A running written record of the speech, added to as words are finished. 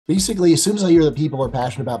Basically, as soon as I hear that people are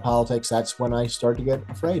passionate about politics, that's when I start to get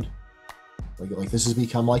afraid. Like this has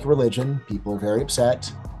become like a religion. People are very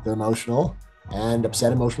upset, they're emotional, and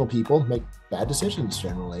upset emotional people make bad decisions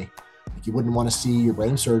generally. Like you wouldn't want to see your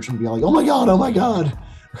brain surgeon be like, oh my god.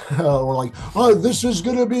 Or like, oh, this is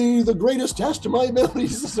going to be the greatest test of my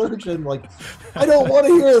abilities as a surgeon. Like, I don't want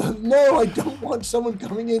to hear that. No, I don't want someone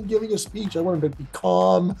coming in giving a speech. I want him to be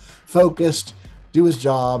calm, focused, do his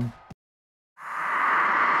job.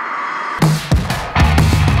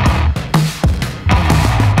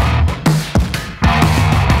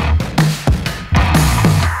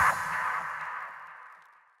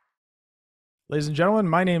 Ladies and gentlemen,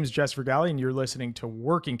 my name is Jess Vergali, and you're listening to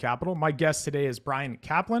Working Capital. My guest today is Bryan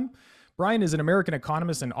Caplan. Bryan is an American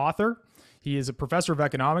economist and author. He is a professor of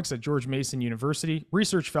economics at George Mason University,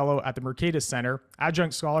 research fellow at the Mercatus Center,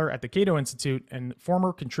 adjunct scholar at the Cato Institute, and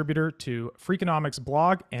former contributor to Freakonomics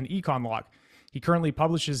blog and Econlog. He currently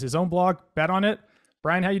publishes his own blog, Bet on It.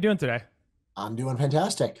 Bryan, how are you doing today? I'm doing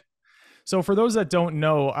fantastic. So for those that don't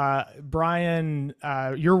know, Bryan,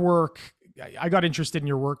 your work, I got interested in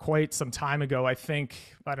your work quite some time ago. I think,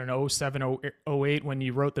 I don't know, 08, when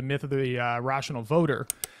you wrote The Myth of the Rational Voter.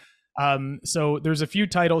 So there's a few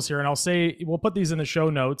titles here, and I'll say, we'll put these in the show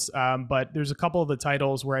notes, but there's a couple of the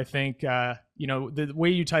titles where I think, the way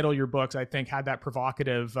you title your books, I think had that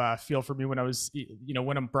provocative feel for me when I was,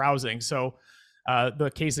 when I'm browsing. So the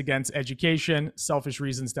case against education, selfish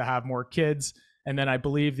reasons to have more kids. And then I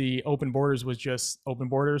believe the open borders was just open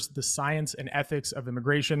borders, the science and ethics of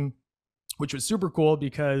immigration, which was super cool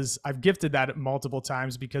because I've gifted that multiple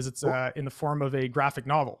times because it's in the form of a graphic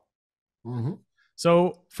novel. Mm-hmm.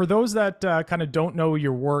 So for those that kind of don't know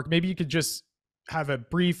your work, maybe you could just have a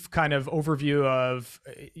brief kind of overview of,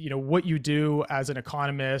 what you do as an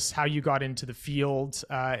economist, how you got into the field,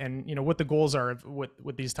 and, what the goals are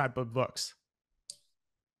with these type of books.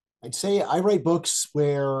 I'd say I write books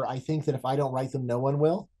where I think that if I don't write them, no one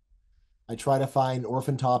will. I try to find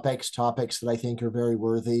orphan topics that I think are very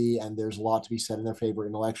worthy, and there's a lot to be said in their favor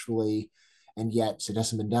intellectually, and yet it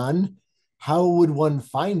hasn't been done. How would one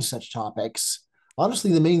find such topics?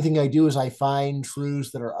 Honestly, the main thing I do is I find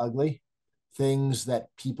truths that are ugly, things that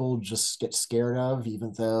people just get scared of,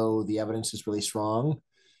 even though the evidence is really strong.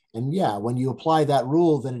 And yeah, when you apply that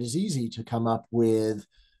rule, then it is easy to come up with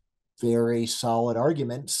very solid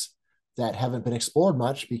arguments that haven't been explored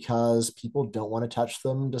much because people don't want to touch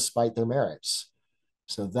them despite their merits.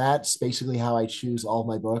 So that's basically how I choose all of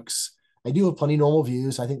my books. I do have plenty of normal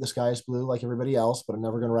views. I think the sky is blue like everybody else, but I'm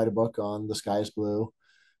never going to write a book on the sky is blue,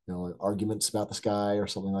 arguments about the sky or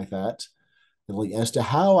something like that. And as to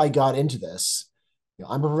how I got into this,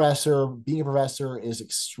 I'm a professor. Being a professor is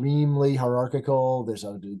extremely hierarchical. There's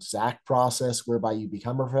an exact process whereby you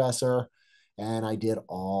become a professor, and I did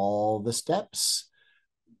all the steps.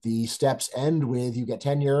 The steps end with you get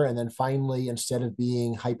tenure, and then finally, instead of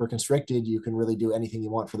being hyper constricted, you can really do anything you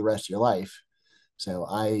want for the rest of your life. So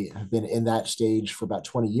I have been in that stage for about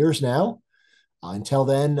 20 years now. Until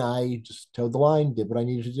then, I just towed the line, did what I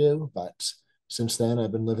needed to do. But since then,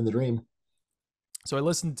 I've been living the dream. So I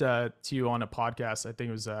listened to you on a podcast, I think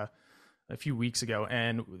it was a few weeks ago,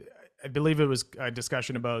 and I believe it was a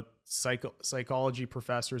discussion about psychology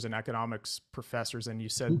professors and economics professors. And you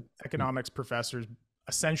said economics professors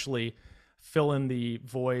essentially fill in the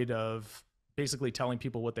void of basically telling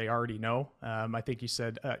people what they already know. I think you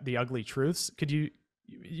said the ugly truths. Could you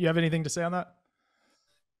have anything to say on that?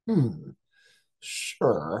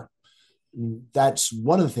 Sure. That's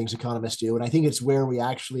one of the things economists do. And I think it's where we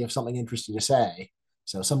actually have something interesting to say.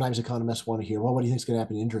 So sometimes economists want to hear, well, what do you think is going to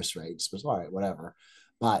happen to interest rates? But all right, whatever.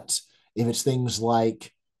 But if it's things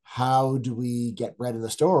like, how do we get bread in the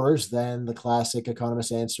stores? Then the classic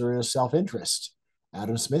economist answer is self-interest.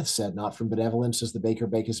 Adam Smith said, not from benevolence does the baker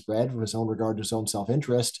bake his bread, from his own regard to his own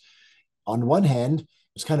self-interest. On one hand,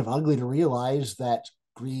 it's kind of ugly to realize that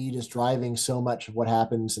greed is driving so much of what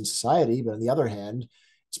happens in society. But on the other hand,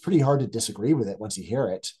 it's pretty hard to disagree with it once you hear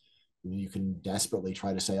it. You can desperately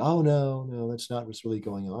try to say, oh, no, that's not what's really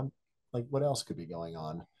going on. Like, what else could be going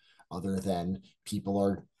on other than people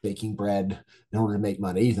are baking bread in order to make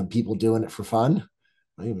money, than people doing it for fun?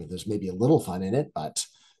 I mean, there's maybe a little fun in it, but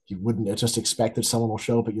you wouldn't just expect that someone will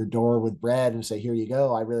show up at your door with bread and say, here you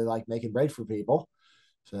go. I really like making bread for people.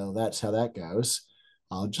 So that's how that goes.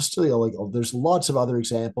 Just to, there's lots of other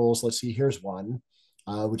examples. Let's see, here's one,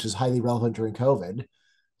 which is highly relevant during COVID.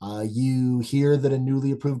 You hear that a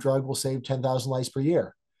newly approved drug will save 10,000 lives per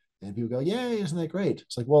year. And people go, yay, isn't that great?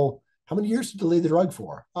 It's like, well, how many years to delay the drug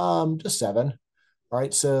for? Just 7. All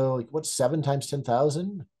right, so like, what's 7 times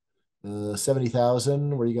 10,000?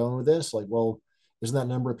 70,000. Where are you going with this? Like, well, Isn't that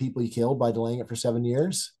number of people you killed by delaying it for 7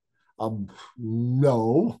 years?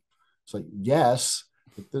 No. It's like, yes.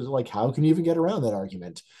 There's like, how can you even get around that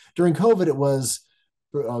argument? During COVID, it was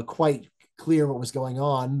quite clear what was going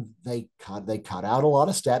on. They cut out a lot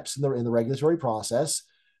of steps in the regulatory process.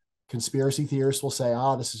 Conspiracy theorists will say,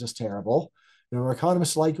 this is just terrible.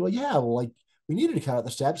 Economists are like, well, yeah, well, like we needed to cut out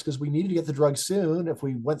the steps because we needed to get the drug soon. If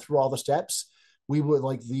we went through all the steps, we've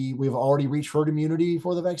already reached herd immunity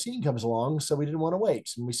before the vaccine comes along, so we didn't want to wait,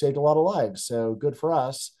 and we saved a lot of lives. So good for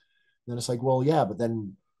us. And then it's like, well, yeah, but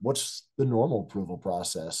then what's the normal approval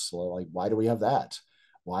process? So, like, why do we have that?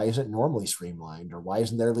 Why isn't it normally streamlined, or why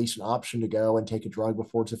isn't there at least an option to go and take a drug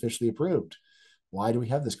before it's officially approved? Why do we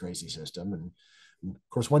have this crazy system? And of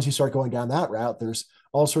course, once you start going down that route, there's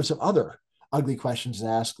all sorts of other ugly questions to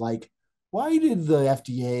ask, like, why did the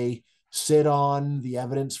FDA sit on the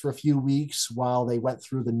evidence for a few weeks while they went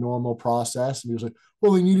through the normal process? And he was like,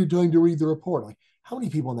 well, they needed time to read the report. Like, how many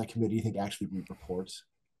people in that committee do you think actually read reports?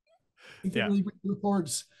 Think they Yeah. really read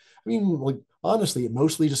reports? I mean, like, honestly, it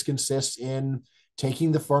mostly just consists in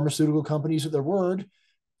taking the pharmaceutical companies at their word.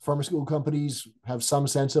 Pharmaceutical companies have some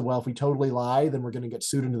sense of, well, if we totally lie, then we're going to get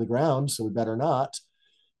sued into the ground, so we better not.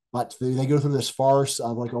 But they go through this farce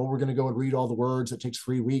of like, oh, we're going to go and read all the words. It takes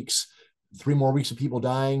 3 weeks, 3 more weeks of people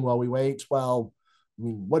dying while we wait. Well, I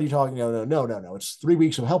mean, what are you talking about? No. It's 3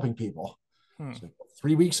 weeks of helping people. Hmm. It's like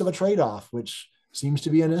 3 weeks of a trade off, which seems to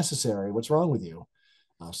be unnecessary. What's wrong with you?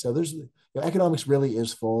 So economics really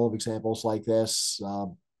is full of examples like this. You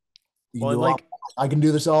can Well, I do a lot. like I can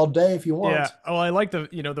do this all day if you Yeah. want. Oh, I like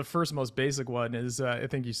the first most basic one is I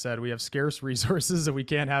think you said we have scarce resources and we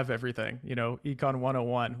can't have everything. Econ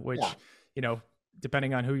 101, Yeah, which, you know,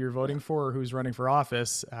 depending on who you're voting for or who's running for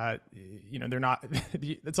office, they're not,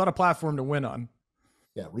 it's not a platform to win on.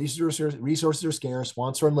 yeah. Resources are scarce.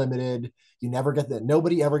 Wants are unlimited. You never get that.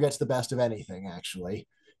 Nobody ever gets the best of anything, actually,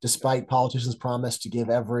 despite politicians' promise to give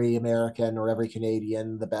every American or every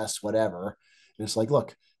Canadian the best, whatever. And it's like,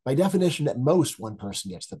 look, by definition, at most one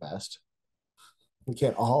person gets the best. We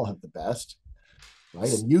can't all have the best,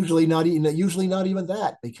 right? And usually not even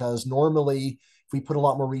that, because normally if we put a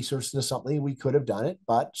lot more resources into something, we could have done it,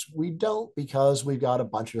 but we don't because we've got a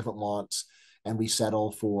bunch of different wants, and we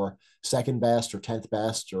settle for second best or 10th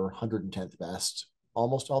best or 110th best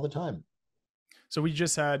almost all the time. So we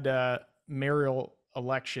just had mayoral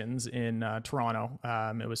elections in Toronto.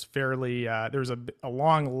 It was fairly there was a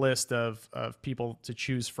long list of people to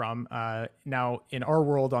choose from. Now, in our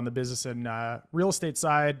world, on the business and real estate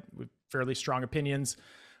side, with fairly strong opinions.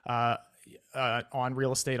 On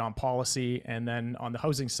real estate, on policy, and then on the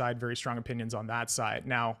housing side, very strong opinions on that side.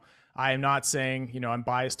 Now, I am not saying I'm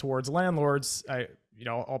biased towards landlords.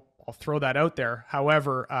 I'll throw that out there.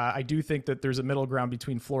 However, I do think that there's a middle ground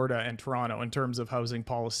between Florida and Toronto in terms of housing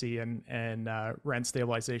policy and rent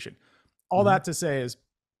stabilization. All Mm-hmm. that to say is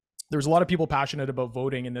there's a lot of people passionate about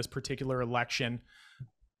voting in this particular election.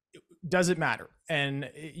 Does it matter? And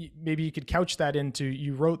maybe you could couch that into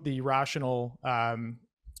you wrote the rational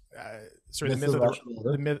sorry, the Myth myth of the of rational the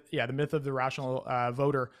order. myth, yeah, the myth of the rational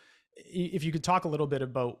voter. If you could talk a little bit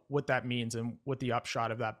about what that means and what the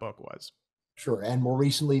upshot of that book was. Sure. And more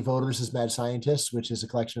recently, Voters as Mad Scientists, which is a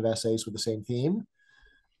collection of essays with the same theme.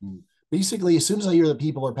 Basically, as soon as I hear that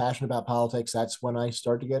people are passionate about politics, that's when I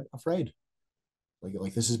start to get afraid.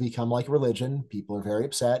 Like this has become like a religion. People are very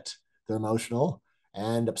upset. They're emotional,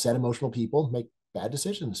 and upset emotional people make bad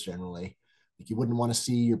decisions generally. Like you wouldn't want to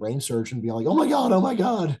see your brain surgeon be like, oh my god,"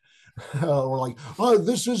 or like, "Oh,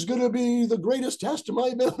 this is going to be the greatest test of my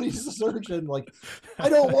abilities as a surgeon." Like, I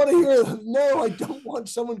don't want to hear. No, I don't want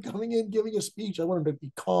someone coming in giving a speech. I want him to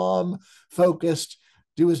be calm, focused,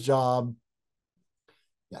 do his job.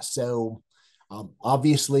 Yeah. So,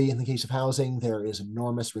 obviously, in the case of housing, there is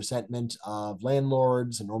enormous resentment of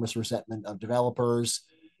landlords, enormous resentment of developers.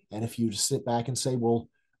 And if you just sit back and say, well,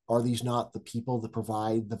 are these not the people that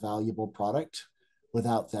provide the valuable product?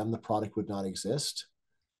 Without them, the product would not exist.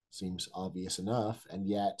 Seems obvious enough. And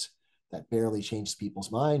yet, that barely changes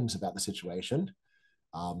people's minds about the situation.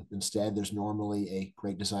 Instead, there's normally a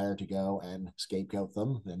great desire to go and scapegoat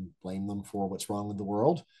them and blame them for what's wrong with the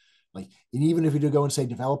world. Like, and even if you do go and say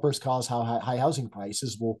developers cause high housing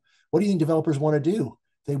prices, well, what do you think developers want to do?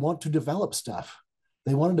 They want to develop stuff.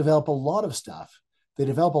 They want to develop a lot of stuff. They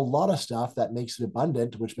develop a lot of stuff that makes it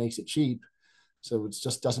abundant, which makes it cheap. So it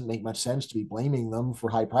just doesn't make much sense to be blaming them for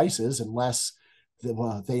high prices unless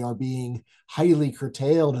they are being highly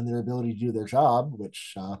curtailed in their ability to do their job,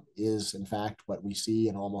 which is in fact what we see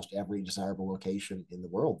in almost every desirable location in the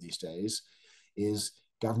world these days. Is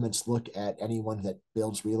governments look at anyone that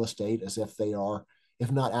builds real estate as if they are,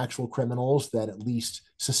 if not actual criminals, then at least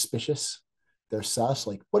suspicious. they're sus.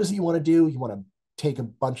 Like, what is it you want to do? You want to take a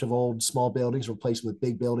bunch of old small buildings, replace them with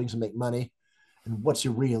big buildings and make money? And what's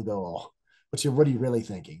your real goal? What are you really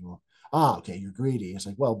thinking? Well, okay, you're greedy. It's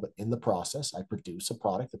like, well, but in the process, I produce a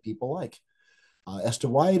product that people like. As to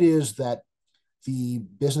why it is that the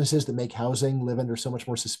businesses that make housing live under so much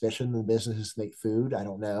more suspicion than the businesses that make food, I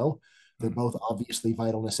don't know. They're Mm. both obviously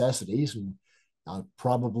vital necessities, and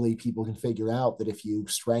probably people can figure out that if you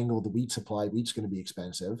strangle the wheat supply, wheat's going to be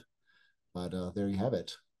expensive. But there you have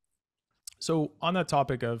it. So on that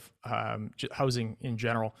topic of housing in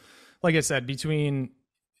general, like I said, between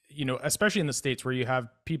especially in the states where you have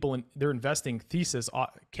people in their investing thesis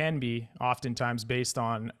can be oftentimes based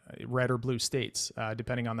on red or blue states,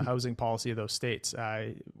 depending on the housing policy of those states.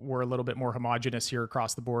 We're a little bit more homogenous here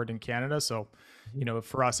across the board in Canada, so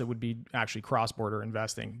for us it would be actually cross-border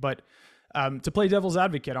investing. But to play devil's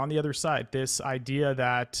advocate on the other side, this idea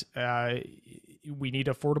that we need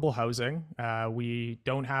affordable housing, we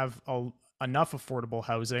don't have enough affordable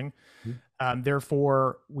housing.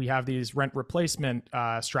 Therefore, we have these rent replacement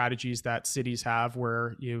strategies that cities have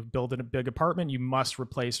where you build in a big apartment, you must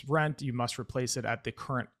replace rent, you must replace it at the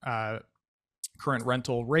current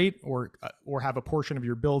rental rate, or have a portion of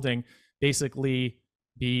your building basically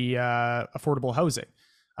be affordable housing.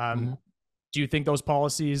 Um, Mm-hmm. do you think those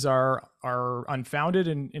policies are unfounded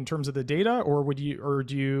in terms of the data, or do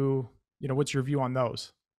you what's your view on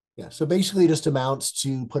those? Yeah. So basically, it just amounts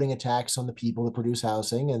to putting a tax on the people that produce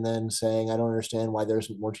housing and then saying, I don't understand why there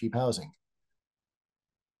isn't more cheap housing.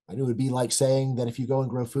 I knew it would be like saying that if you go and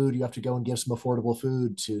grow food, you have to go and give some affordable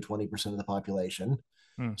food to 20% of the population.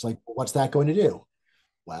 Hmm. It's like, well, what's that going to do?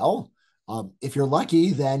 Well, if you're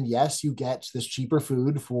lucky, then yes, you get this cheaper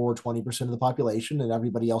food for 20% of the population and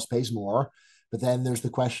everybody else pays more. But then there's the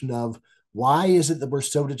question of why is it that we're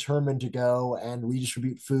so determined to go and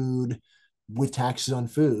redistribute food with taxes on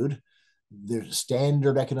food? There's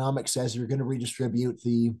standard economics says you're going to redistribute.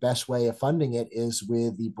 The best way of funding it is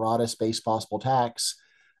with the broadest base possible tax.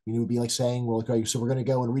 It would be like saying, well, okay, so we're going to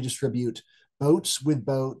go and redistribute boats with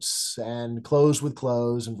boats and clothes with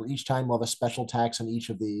clothes. And for each time, we'll have a special tax on each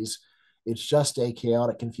of these. It's just a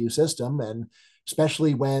chaotic, confused system. And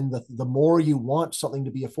especially when the more you want something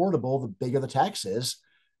to be affordable, the bigger the tax is,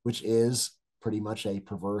 which is pretty much a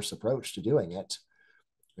perverse approach to doing it.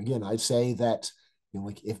 Again, I'd say that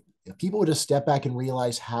like if people would just step back and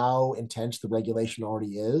realize how intense the regulation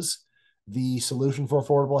already is, the solution for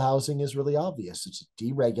affordable housing is really obvious. It's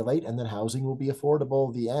deregulate, and then housing will be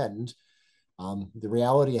affordable. The end. The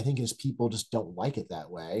reality, I think, is people just don't like it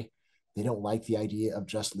that way. They don't like the idea of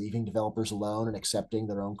just leaving developers alone and accepting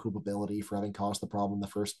their own culpability for having caused the problem in the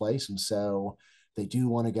first place. And so they do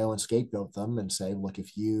want to go and scapegoat them and say, look,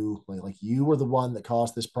 if you like you were the one that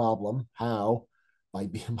caused this problem, how? By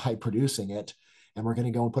by producing it, and we're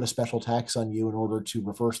going to go and put a special tax on you in order to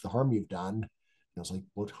reverse the harm you've done. I was like,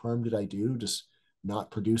 what harm did I do? Just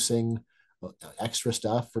not producing extra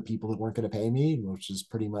stuff for people that weren't going to pay me, which is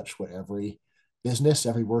pretty much what every business,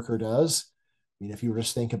 every worker does. I mean, if you were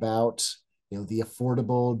just think about, the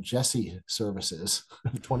affordable Jesse services,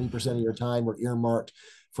 20% of your time were earmarked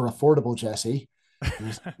for affordable Jesse.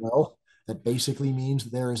 And well, that basically means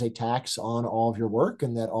that there is a tax on all of your work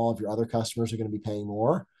and that all of your other customers are going to be paying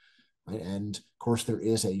more. Right? And of course, there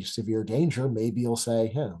is a severe danger. Maybe you'll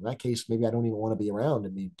say, in that case, maybe I don't even want to be around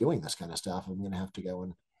and be doing this kind of stuff. I'm going to have to go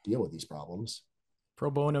and deal with these problems. Pro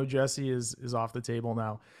bono Jesse is off the table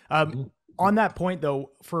now. Mm-hmm. On that point, though,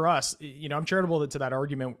 for us, I'm charitable to that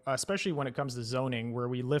argument, especially when it comes to zoning, where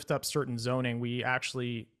we lift up certain zoning, we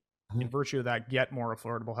actually, in virtue of that, get more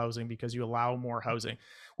affordable housing because you allow more housing.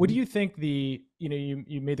 What do Mm-hmm. you think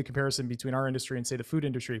you made the comparison between our industry and say the food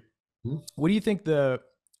industry? Mm-hmm. What do you think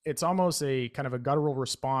it's almost a kind of a guttural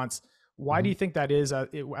response. Why do Mm-hmm. you think that is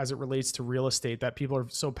as it relates to real estate that people are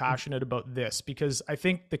so passionate about this? Because I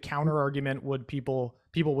think the counter argument would people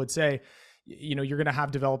would say, you're going to have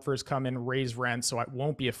developers come and raise rent, so it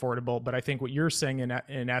won't be affordable. But I think what you're saying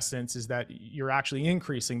in essence is that you're actually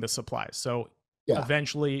increasing the supply. So Yeah.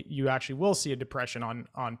 eventually you actually will see a depression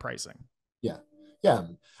on pricing. Yeah. Yeah.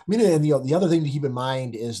 I mean, and the other thing to keep in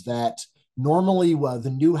mind is that normally the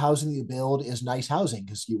new housing that you build is nice housing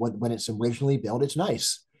because when it's originally built, it's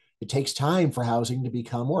nice. It takes time for housing to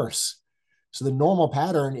become worse. So the normal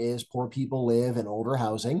pattern is poor people live in older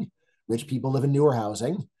housing, rich people live in newer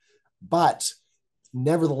housing. But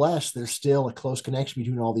nevertheless, there's still a close connection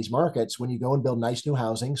between all these markets. When you go and build nice new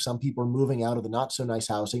housing, some people are moving out of the not so nice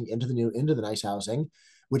housing into the nice housing,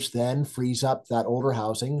 which then frees up that older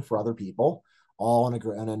housing for other people, all on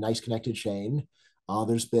a nice connected chain.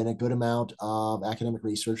 There's been a good amount of academic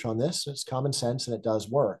research on this. It's common sense and it does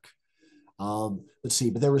work. Let's see,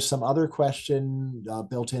 but there was some other question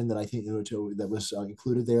built in that I think that was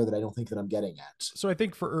included there that I don't think that I'm getting at. So I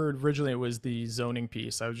think for originally it was the zoning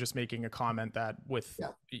piece. I was just making a comment that with Yeah.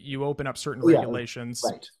 you open up certain Oh yeah. regulations.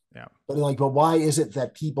 Right. Yeah. But why is it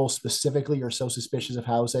that people specifically are so suspicious of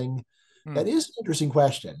housing? Hmm. That is an interesting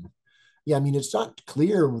question. Yeah, I mean, it's not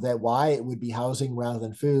clear that why it would be housing rather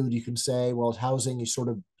than food. You can say, well, housing, you sort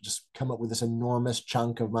of just come up with this enormous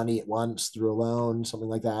chunk of money at once through a loan, something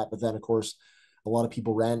like that. But then, of course, a lot of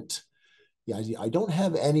people rent. Yeah, I don't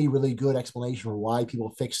have any really good explanation for why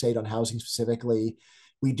people fixate on housing specifically.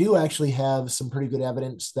 We do actually have some pretty good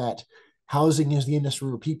evidence that housing is the industry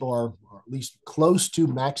where people are at least close to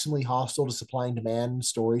maximally hostile to supply and demand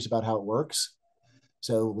stories about how it works.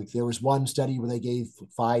 So like there was one study where they gave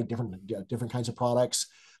five different kinds of products.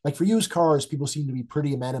 Like for used cars, people seem to be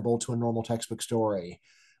pretty amenable to a normal textbook story,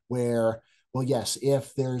 where well, yes,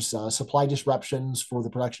 if there's supply disruptions for the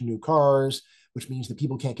production of new cars, which means that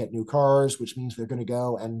people can't get new cars, which means they're going to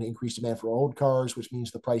go and increase demand for old cars, which means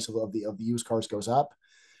the price of the used cars goes up.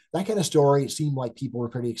 That kind of story, it seemed like people were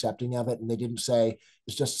pretty accepting of it, and they didn't say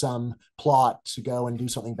it's just some plot to go and do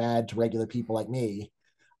something bad to regular people like me.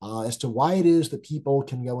 As to why it is that people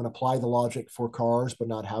can go and apply the logic for cars but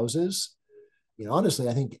not houses, honestly,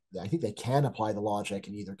 I think they can apply the logic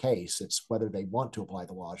in either case. It's whether they want to apply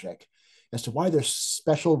the logic. As to why there's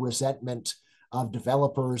special resentment of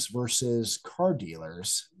developers versus car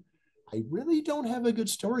dealers, I really don't have a good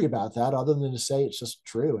story about that other than to say it's just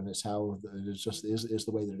true and it's how it's just is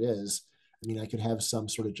the way that it is. I mean, I could have some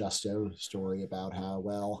sort of justo story about how,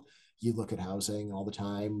 well, you look at housing all the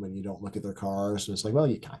time when you don't look at their cars. And it's like, well,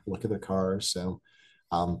 you can't look at their cars. So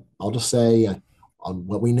I'll just say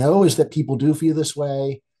what we know is that people do feel this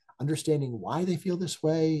way. Understanding why they feel this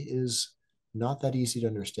way is not that easy to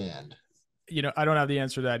understand. I don't have the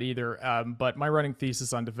answer to that either. But my running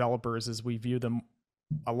thesis on developers is we view them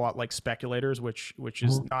a lot like speculators, which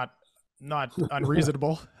is Mhm. not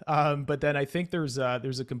unreasonable. But then I think there's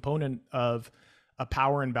a component of a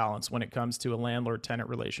power imbalance when it comes to a landlord tenant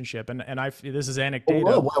relationship, and I this is Well,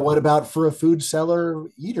 anecdotal. what about for a food seller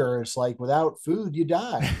eater? It's like without food, you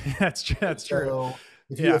die. That's true. So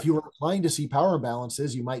Yeah, if you were inclined to see power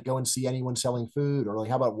imbalances, you might go and see anyone selling food, or like,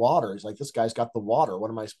 how about water? It's like this guy's got the water.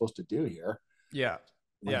 What am I supposed to do here? yeah,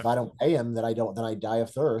 Like yeah, if I don't pay him, then I die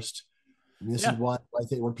of thirst. I mean, this is yeah, one I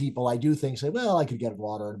think where people I do think say, well, I could get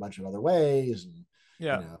water in a bunch of other ways, and you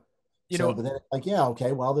yeah. know, You so know, but then like, yeah,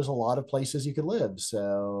 okay, well, there's a lot of places you could live.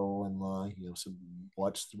 So and so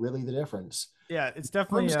what's really the difference? yeah. It's In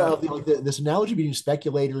definitely terms of this analogy between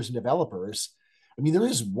speculators and developers, I mean, there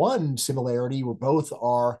is one similarity where both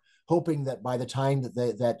are hoping that by the time that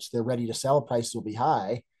they're ready to sell, prices will be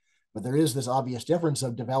high. But there is this obvious difference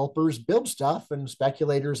of developers build stuff and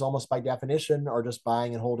speculators, almost by definition, are just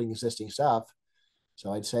buying and holding existing stuff.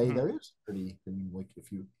 So I'd say mhm. there is pretty. I mean, like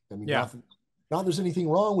if you, I mean, Yeah, not there's anything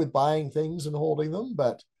wrong with buying things and holding them,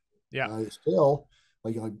 but yeah. still, I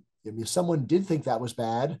mean, if someone did think that was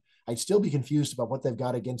bad, I'd still be confused about what they've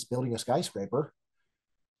got against building a skyscraper.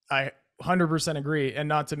 I 100% agree, and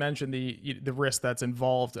not to mention the risk that's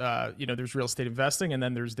involved. There's real estate investing, and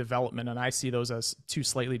then there's development, and I see those as two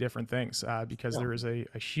slightly different things because Yeah, there is a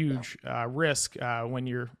yeah. huge risk when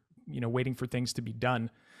you're waiting for things to be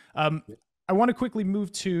done. Um, I want to quickly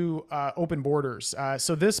move to open borders.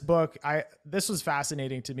 So this was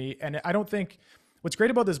fascinating to me, and I don't think what's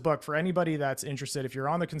great about this book for anybody that's interested, if you're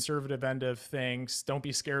on the conservative end of things, don't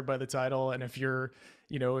be scared by the title, and if you're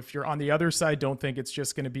on the other side, don't think it's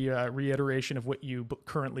just going to be a reiteration of what you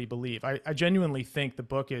currently believe. I genuinely think the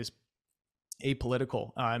book is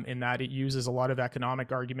apolitical in that it uses a lot of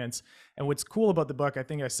economic arguments. And what's cool about the book, I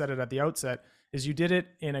think I said it at the outset, is you did it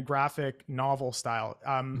in a graphic novel style.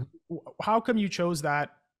 How come you chose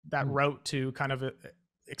that Mhm. route to kind of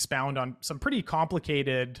expound on some pretty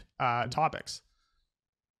complicated topics?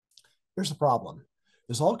 Here's the problem.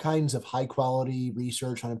 There's all kinds of high quality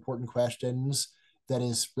research on important questions that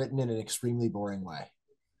is written in an extremely boring way.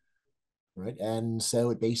 Right. And so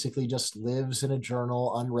it basically just lives in a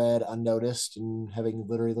journal, unread, unnoticed, and having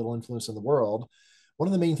literally little influence in the world. One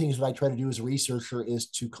of the main things that I try to do as a researcher is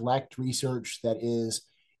to collect research that is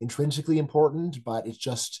intrinsically important, but it's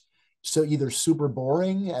just so either super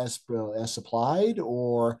boring as supplied,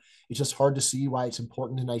 or it's just hard to see why it's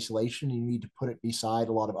important in isolation. And you need to put it beside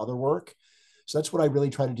a lot of other work. So that's what I really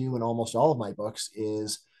try to do in almost all of my books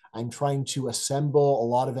is I'm trying to assemble a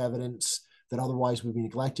lot of evidence that otherwise would be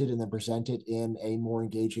neglected and then present it in a more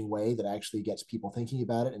engaging way that actually gets people thinking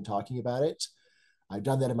about it and talking about it. I've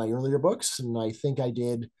done that in my earlier books, and I think I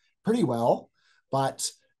did pretty well. But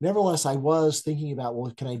nevertheless, I was thinking about,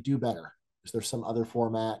 well, can I do better? Is there some other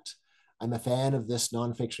format? I'm a fan of this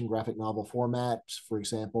nonfiction graphic novel format. For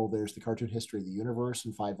example, there's the Cartoon History of the Universe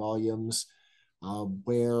in 5 volumes,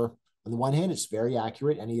 where on the one hand, it's very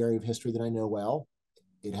accurate, any area of history that I know well,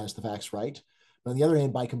 it has the facts right. But on the other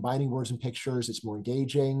hand, by combining words and pictures, it's more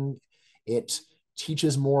engaging. It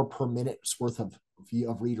teaches more per minute's worth of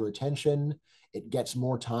reader attention. It gets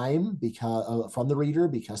more time from the reader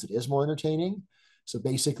because it is more entertaining. So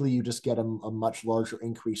basically, you just get a much larger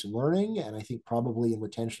increase in learning, and I think probably in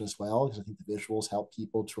retention as well, because I think the visuals help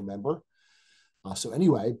people to remember. So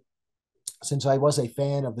anyway, since I was a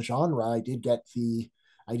fan of the genre, I did get the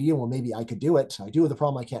idea, well, maybe I could do it. I do have the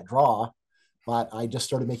problem I can't draw, but I just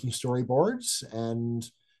started making storyboards and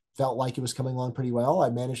felt like it was coming along pretty well. I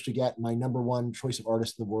managed to get my number one choice of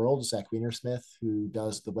artist in the world, Zach Wienersmith, who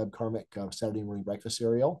does the webcomic Saturday Morning Breakfast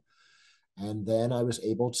cereal. And then I was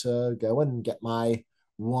able to go and get my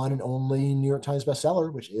one and only New York Times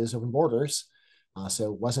bestseller, which is Open Borders.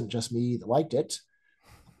 So it wasn't just me that liked it.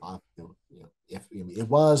 If it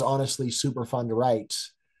was honestly super fun to write.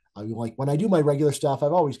 Like when I do my regular stuff,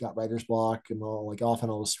 I've always got writer's block, and like often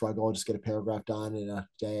I'll struggle. I'll just get a paragraph done in a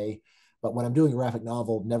day. But when I'm doing a graphic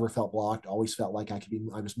novel, never felt blocked. Always felt like I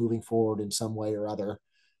was moving forward in some way or other.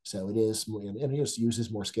 So it is, and it just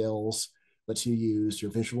uses more skills. Lets you use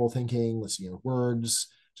your visual thinking. Lets you words.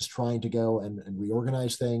 Just trying to go and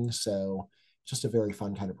reorganize things. So just a very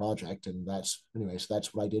fun kind of project. And that's anyway. So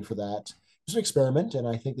that's what I did for that. It was an experiment, and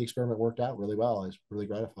I think the experiment worked out really well. I was really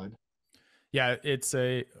gratified. Yeah, it's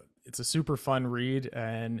a super fun read,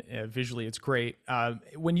 and visually it's great.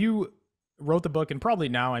 When you wrote the book, and probably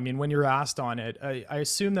now, I mean, when you're asked on it, I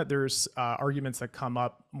assume that there's arguments that come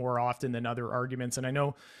up more often than other arguments. And I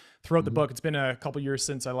know throughout the Mm-hmm. book, it's been a couple years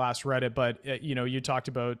since I last read it, but you talked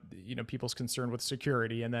about people's concern with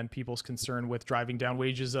security, and then people's concern with driving down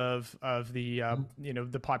wages of the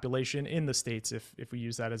Mm-hmm. the population in the states, if we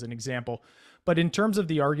use that as an example. But in terms of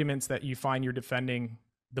the arguments that you find you're defending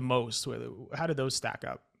the most, how do those stack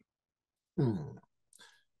up? Hmm.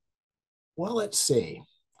 Well, let's see.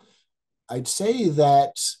 I'd say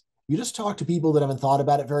that you just talk to people that haven't thought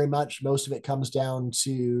about it very much. Most of it comes down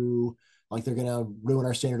to like they're going to ruin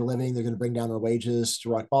our standard of living. They're going to bring down our wages to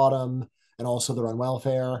rock bottom, and also they're on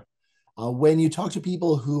welfare. When you talk to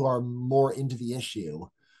people who are more into the issue,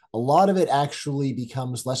 a lot of it actually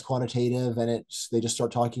becomes less quantitative, and they just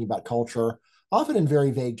start talking about culture, often in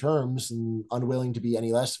very vague terms and unwilling to be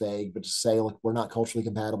any less vague, but to say like we're not culturally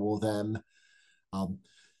compatible with them. Um,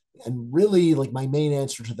 and really like my main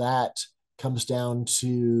answer to that comes down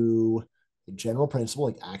to the general principle,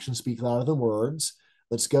 like actions speak louder than words.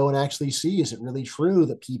 Let's go and actually see, is it really true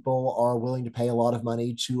that people are willing to pay a lot of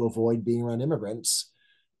money to avoid being around immigrants?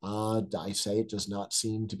 I say it does not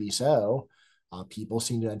seem to be so. People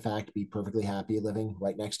seem to in fact be perfectly happy living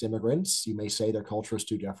right next to immigrants. You may say their culture is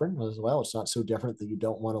too different as well. It's not so different that you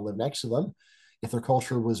don't want to live next to them. If their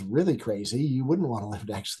culture was really crazy, you wouldn't want to live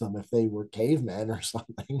next to them. If they were cavemen or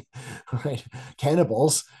something, right?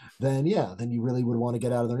 Cannibals, then yeah, then you really would want to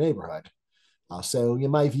get out of their neighborhood. So in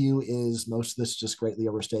my view is most of this just greatly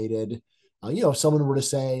overstated. If someone were to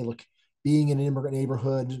say, look, being in an immigrant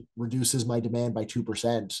neighborhood reduces my demand by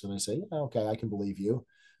 2%, and I say, yeah, okay, I can believe you.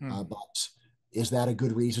 Hmm. But is that a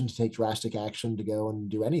good reason to take drastic action to go and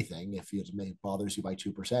do anything if it bothers you by 2%?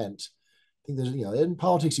 I think there's, in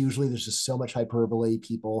politics, usually there's just so much hyperbole,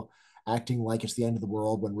 people acting like it's the end of the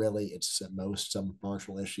world when really it's at most some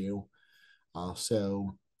marginal issue.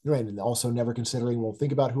 So, right. And also never considering, well,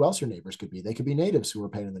 think about who else your neighbors could be. They could be natives who are a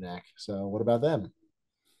pain in the neck. So, what about them?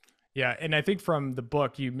 Yeah, and I think from the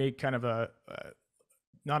book you make kind of a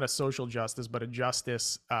not a social justice, but a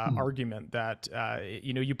justice Hmm. argument that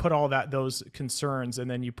you put all those concerns, and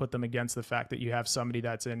then you put them against the fact that you have somebody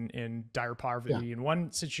that's in dire Yeah. poverty in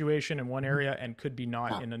one situation in one Mhm. area and could be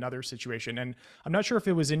not Yeah. in another situation. And I'm not sure if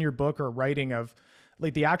it was in your book or writing of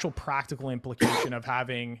like the actual practical implication of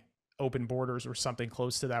having open borders or something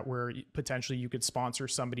close to that where potentially you could sponsor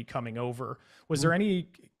somebody coming over. Was there Mhm.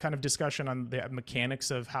 any kind of discussion on the mechanics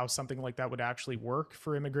of how something like that would actually work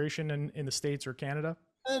for immigration in the States or Canada?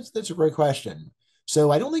 That's a great question.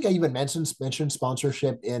 So I don't think I even mentioned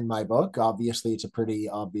sponsorship in my book. Obviously, it's a pretty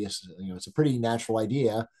obvious, it's a pretty natural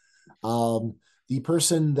idea. Um, the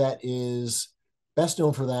person that is best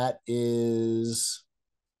known for that is,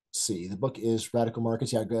 see, the book is Radical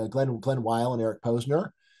Markets. Yeah, Glenn Weil and Eric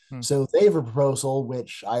Posner. Hmm. So they have a proposal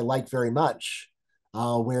which I like very much,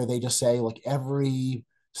 where they just say, like, every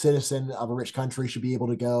citizen of a rich country should be able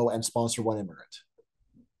to go and sponsor one immigrant,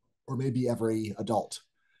 or maybe every adult.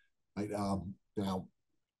 Right? Now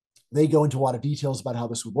they go into a lot of details about how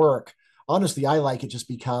this would work. Honestly, I like it just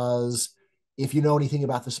because if you know anything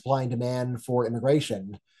about the supply and demand for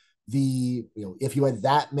immigration, if you had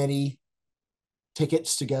that many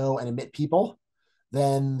tickets to go and admit people,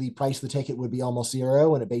 then the price of the ticket would be almost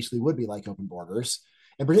zero, and it basically would be like open borders.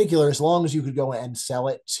 In particular, as long as you could go and sell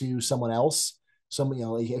it to someone else,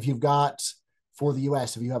 if you've got for the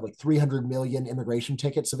U.S., if you have like 300 million immigration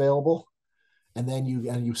tickets available, and then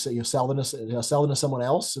you sell them to someone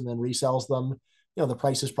else, and then resells them, the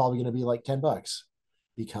price is probably going to be like $10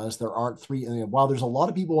 because there aren't three. While there's a lot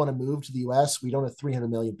of people want to move to the U.S., we don't have 300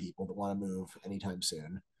 million people that want to move anytime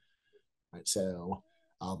soon. Right. So,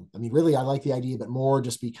 I mean, really, I like the idea, but more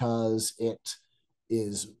just because it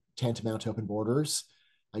is tantamount to open borders.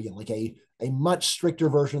 Again, like a much stricter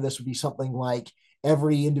version of this would be something like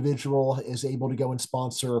every individual is able to go and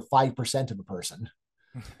sponsor 5% of a person.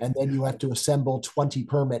 And then you have to assemble 20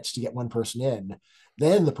 permits to get one person in.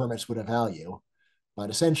 Then the permits would have value. But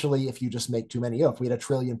essentially, if you just make too many, if we had a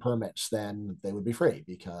trillion permits, then they would be free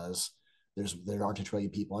because there aren't a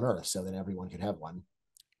trillion people on Earth. So then everyone could have one.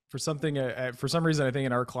 For some reason, I think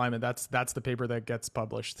in our climate, that's the paper that gets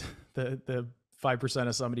published, the 5%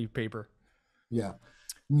 of somebody paper. Yeah.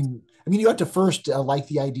 I mean, you have to first like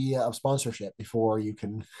the idea of sponsorship before you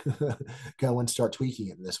can go and start tweaking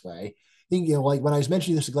it in this way. I think, like when I was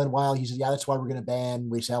mentioning this to Glenn Weil, he said, yeah, that's why we're going to ban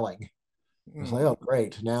reselling. I was Mm. like, oh,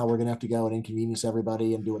 great. Now we're going to have to go and inconvenience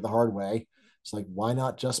everybody and do it the hard way. It's like, why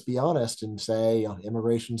not just be honest and say,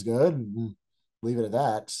 immigration's good and leave it at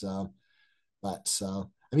that?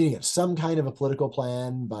 I mean, again, some kind of a political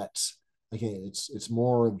plan, but again, it's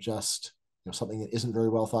more of just something that isn't very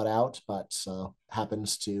well thought out, but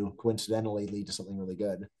happens to coincidentally lead to something really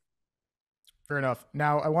good. Fair enough.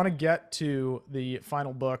 Now, I want to get to the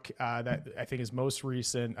final book that I think is most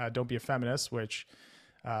recent, Don't Be a Feminist, which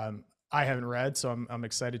I haven't read, so I'm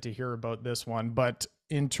excited to hear about this one. But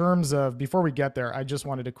in terms of, before we get there, I just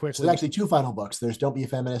wanted to So there's quickly, actually two final books. There's Don't Be a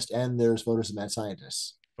Feminist and there's Voters and Mad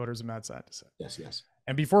Scientists. voters and mad scientists. Yes, yes.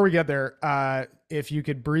 And before we get there, if you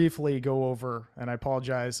could briefly go over, and I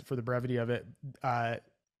apologize for the brevity of it,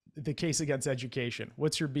 the case against education.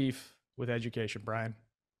 What's your beef with education, Bryan?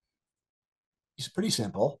 It's pretty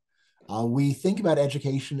simple. We think about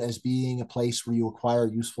education as being a place where you acquire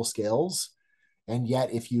useful skills. And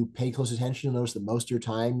yet, if you pay close attention, you'll notice that most of your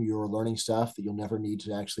time you're learning stuff that you'll never need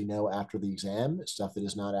to actually know after the exam, stuff that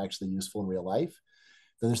is not actually useful in real life.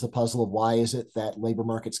 Then there's the puzzle of why is it that labor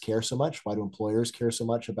markets care so much? Why do employers care so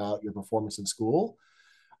much about your performance in school?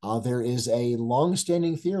 There is a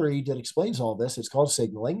long-standing theory that explains all this. It's called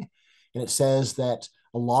signaling, and it says that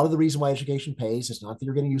a lot of the reason why education pays is not that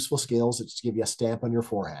you're getting useful skills; it's to give you a stamp on your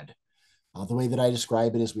forehead. The way that I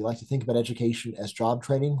describe it is we like to think about education as job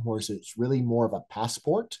training, whereas it's really more of a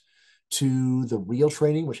passport to the real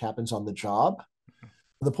training, which happens on the job.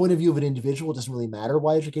 From the point of view of an individual, it doesn't really matter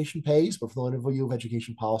why education pays, but from the point of view of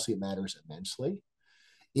education policy, it matters immensely.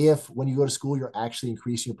 If when you go to school, you're actually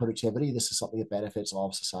increasing your productivity, this is something that benefits all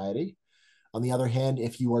of society. On the other hand,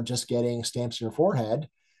 if you are just getting stamps in your forehead,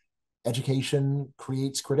 education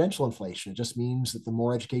creates credential inflation. It just means that the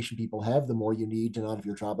more education people have, the more you need to not have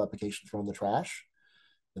your job application thrown in the trash.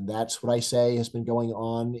 And that's what I say has been going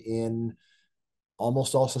on in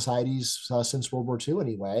almost all societies since World War II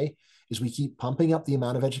anyway, is we keep pumping up the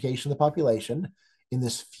amount of education in the population in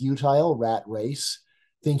this futile rat race,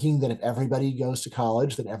 thinking that if everybody goes to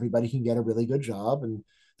college, then everybody can get a really good job. And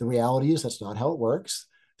the reality is that's not how it works.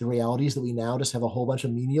 The reality is that we now just have a whole bunch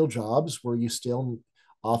of menial jobs where you still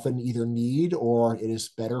often either need or it is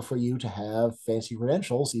better for you to have fancy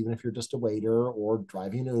credentials, even if you're just a waiter or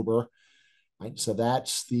driving an Uber. Right? So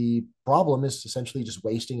that's the problem, is essentially just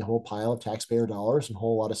wasting a whole pile of taxpayer dollars and a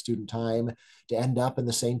whole lot of student time to end up in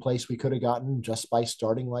the same place we could have gotten just by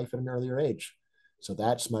starting life at an earlier age. So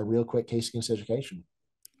that's my real quick case against education.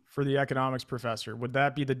 For the economics professor, would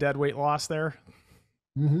that be the dead weight loss there?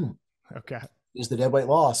 Mm-hmm. Okay. Is the dead weight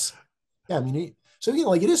loss. Yeah, I mean, so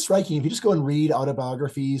like it is striking if you just go and read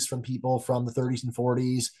autobiographies from people from the 30s and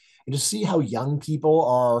 40s and just see how young people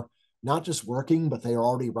are not just working, but they are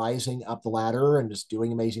already rising up the ladder and just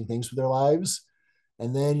doing amazing things with their lives.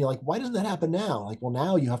 And then you're like, why doesn't that happen now? Like, well,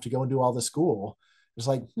 now you have to go and do all the school. It's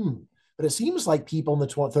like, But it seems like people in the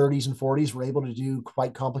 30s and 40s were able to do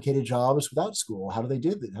quite complicated jobs without school. How do they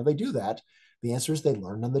do that? How do they do that? The answer is they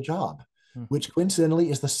learned on the job, Hmm. which coincidentally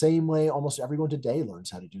is the same way almost everyone today learns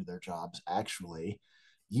how to do their jobs, actually.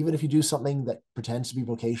 Even if you do something that pretends to be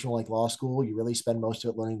vocational like law school, you really spend most of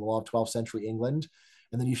it learning the law of 12th century England.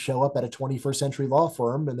 And then you show up at a 21st century law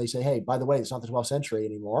firm and they say, hey, by the way, it's not the 12th century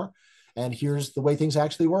anymore. And here's the way things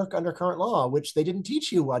actually work under current law, which they didn't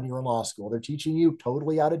teach you when you were in law school. They're teaching you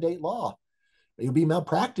totally out of date law. It would be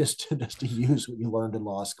malpractice to just to use what you learned in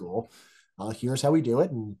law school. Here's how we do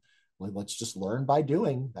it. And Like, let's just learn by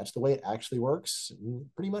doing. That's the way it actually works.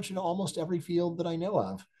 Pretty much in almost every field that I know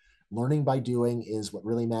of, learning by doing is what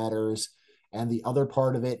really matters. And the other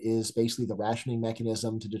part of it is basically the rationing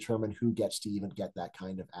mechanism to determine who gets to even get that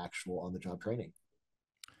kind of actual on the job training.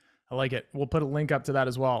 I like it. We'll put a link up to that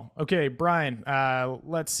as well. Okay, Bryan,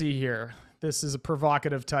 let's see here. This is a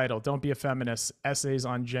provocative title. Don't Be a Feminist, Essays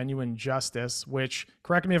on Genuine Justice, which,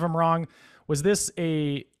 correct me if I'm wrong, was this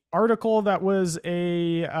a article that was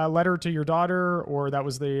a letter to your daughter, or that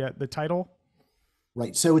was the title?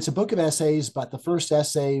 Right. So it's a book of essays, but the first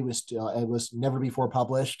essay was never before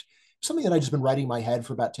published. Something that I just been writing in my head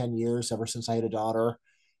for about 10 years, ever since I had a daughter.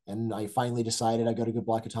 And I finally decided I got a good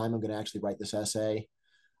block of time. I'm going to actually write this essay.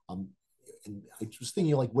 Um, and I was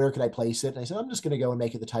thinking, like, where could I place it? And I said, I'm just going to go and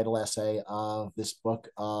make it the title essay of this book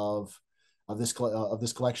of this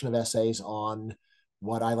collection of essays on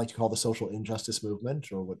what I like to call the social injustice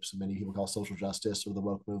movement, or what so many people call social justice or the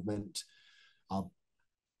woke movement. Um,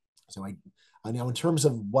 so I now, in terms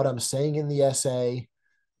of what I'm saying in the essay,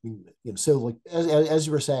 so like as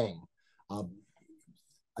you were saying, um,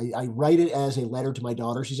 I write it as a letter to my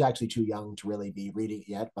daughter. She's actually too young to really be reading it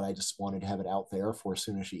yet, but I just wanted to have it out there for as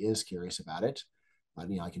soon as she is curious about it.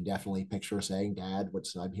 I can definitely picture her saying, "Dad,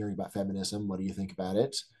 what's I'm hearing about feminism? What do you think about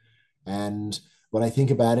it?" And what I think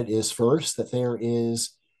about it is, first, that there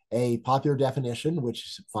is a popular definition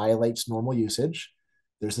which violates normal usage.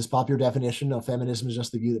 There's this popular definition of feminism is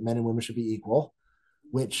just the view that men and women should be equal,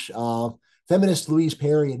 which feminist Louise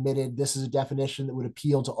Perry admitted this is a definition that would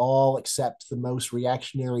appeal to all except the most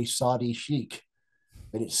reactionary Saudi sheik.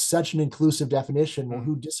 And it's such an inclusive definition. Well, Hmm.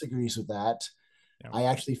 who disagrees with that? Yeah. I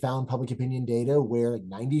actually found public opinion data where like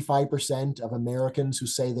 95% of Americans who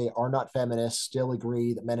say they are not feminists still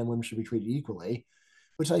agree that men and women should be treated equally,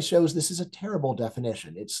 which I shows this is a terrible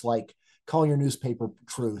definition. It's like calling your newspaper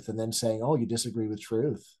truth and then saying, "Oh, you disagree with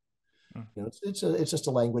truth." Hmm. It's just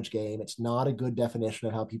a language game. It's not a good definition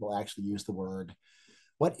of how people actually use the word.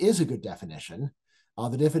 What is a good definition?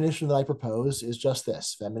 The definition that I propose is just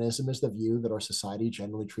this: feminism is the view that our society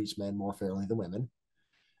generally treats men more fairly than women.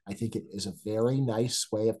 I think it is a very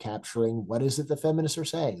nice way of capturing what is it the feminists are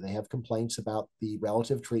saying. They have complaints about the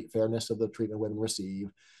relative fairness of the treatment women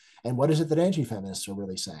receive. And what is it that anti-feminists are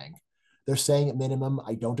really saying? They're saying at minimum,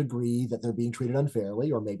 I don't agree that they're being treated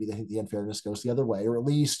unfairly, or maybe they think the unfairness goes the other way, or at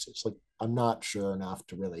least it's like, I'm not sure enough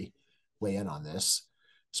to really weigh in on this.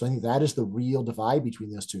 So I think that is the real divide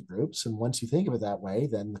between those two groups. And once you think of it that way,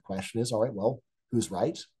 then the question is, all right, well, who's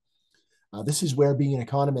right? This is where being an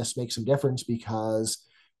economist makes some difference, because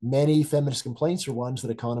many feminist complaints are ones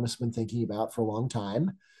that economists have been thinking about for a long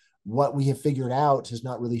time. What we have figured out has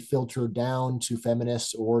not really filtered down to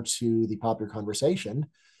feminists or to the popular conversation,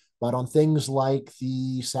 but on things like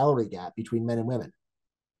the salary gap between men and women.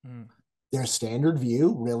 Hmm. Their standard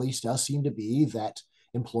view really does seem to be that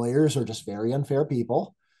employers are just very unfair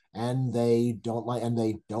people, and they don't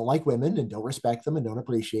like women and don't respect them and don't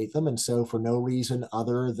appreciate them, and so for no reason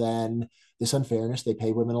other than this unfairness they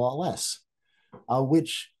pay women a lot less,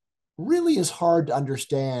 which really is hard to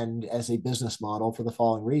understand as a business model for the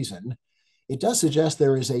following reason. It does suggest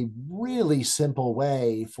there is a really simple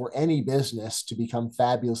way for any business to become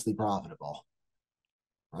fabulously profitable,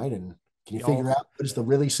 right? And can you The all figure out what is the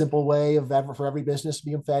really simple way of ever for every business to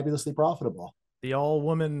become fabulously profitable? the all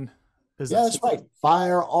woman Yeah, business. that's right.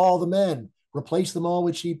 Fire all the men, replace them all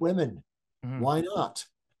with cheap women. Hmm. Why not?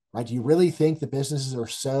 Right? Do you really think that businesses are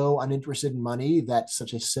so uninterested in money that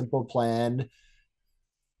such a simple plan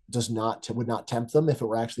does not would not tempt them if it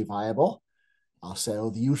were actually viable? So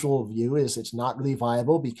the usual view is it's not really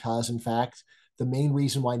viable because, in fact, the main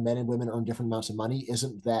reason why men and women earn different amounts of money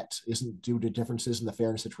isn't due to differences in the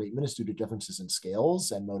fairness of treatment. It's due to differences in skills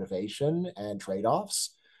and motivation and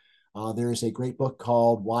trade-offs. There is a great book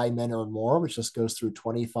called Why Men Earn More, which just goes through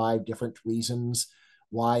 25 different reasons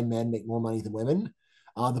why men make more money than women.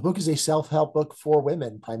 The book is a self-help book for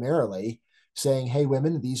women primarily, saying, hey,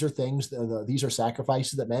 women, these are these are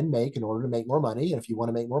sacrifices that men make in order to make more money. And if you want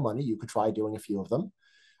to make more money, you could try doing a few of them.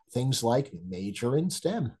 Things like major in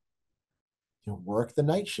STEM, work the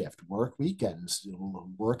night shift, work weekends,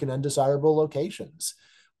 work in undesirable locations,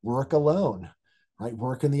 work alone, right?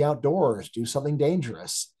 Work in the outdoors, do something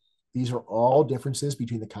dangerous. These are all differences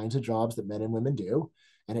between the kinds of jobs that men and women do.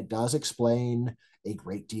 And it does explain a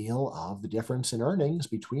great deal of the difference in earnings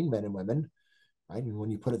between men and women, right? And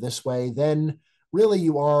when you put it this way, then really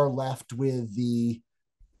you are left with the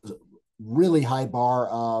really high bar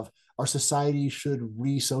of our society should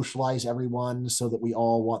re-socialize everyone so that we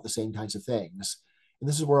all want the same kinds of things. And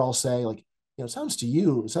this is where I'll say, like, it sounds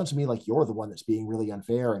to me like you're the one that's being really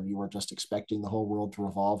unfair, and you were just expecting the whole world to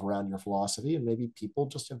revolve around your philosophy, and maybe people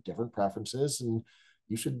just have different preferences, and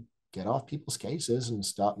you should get off people's cases and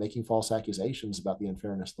stop making false accusations about the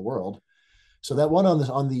unfairness of the world. So that one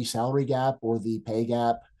on the salary gap or the pay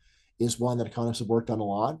gap is one that economists have worked on a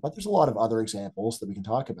lot, but there's a lot of other examples that we can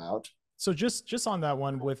talk about. So just on that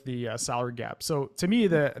one with the salary gap. So to me,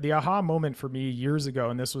 the aha moment for me years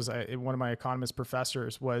ago, and this was one of my economist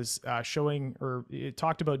professors was showing, or it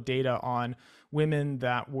talked about data on women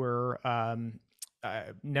that were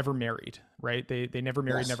never married, right? They never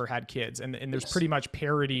married, Yes, never had kids, and there's yes, pretty much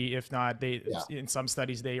parity, if not they yeah, in some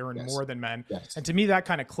studies they earn yes, more than men. yes. And to me, that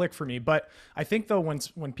kind of clicked for me. But I think though,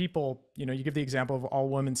 when people, you give the example of all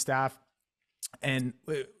women staff, and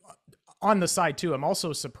on the side too, I'm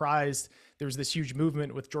also surprised there's this huge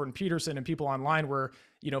movement with Jordan Peterson and people online where,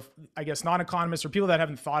 I guess non-economists or people that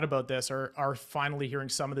haven't thought about this are finally hearing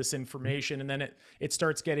some of this information, and then it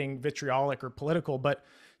starts getting vitriolic or political. But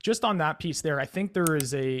just on that piece there, I think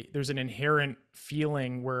there's an inherent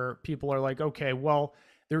feeling where people are like, okay, well,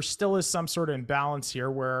 there still is some sort of imbalance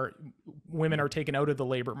here where women are taken out of the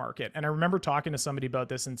labor market. And I remember talking to somebody about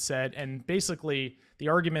this and basically the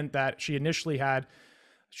argument that she initially had,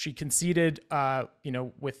 she conceded,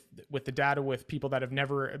 with the data with people that have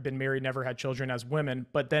never been married, never had children as women.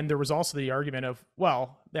 But then there was also the argument of,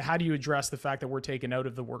 well, how do you address the fact that we're taken out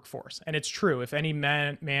of the workforce? And it's true. If any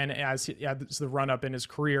man as the run up in his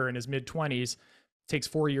career in his mid-20s takes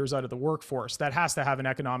 4 years out of the workforce, that has to have an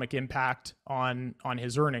economic impact on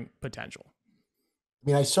his earning potential. I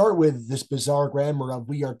mean, I start with this bizarre grammar of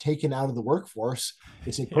we are taken out of the workforce.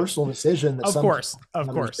 It's a Yeah. personal decision that Of some course. people Of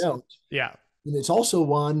others course. don't. Yeah. And it's also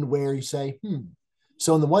one where you say,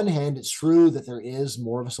 So on the one hand, it's true that there is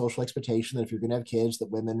more of a social expectation that if you're going to have kids, that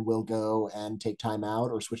women will go and take time out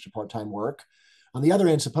or switch to part-time work. On the other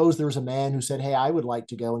hand, suppose there was a man who said, hey, I would like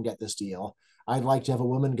to go and get this deal. I'd like to have a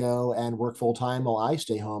woman go and work full time while I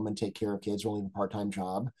stay home and take care of kids or only a part-time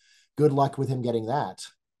job. Good luck with him getting that.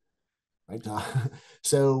 Right.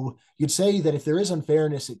 So you'd say that if there is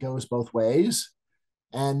unfairness, it goes both ways.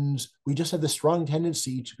 And we just have this strong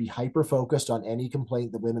tendency to be hyper focused on any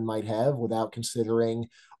complaint that women might have without considering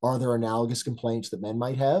are there analogous complaints that men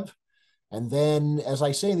might have. And then, as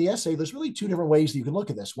I say in the essay, there's really two different ways that you can look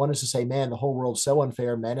at this. One is to say, man, the whole world's so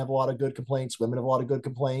unfair. Men have a lot of good complaints, women have a lot of good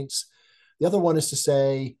complaints. The other one is to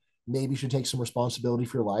say, maybe you should take some responsibility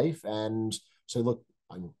for your life and say, look,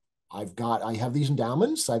 I have these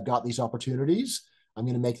endowments, I've got these opportunities. I'm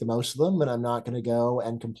going to make the most of them, and I'm not going to go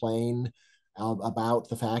and complain about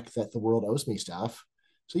the fact that the world owes me stuff.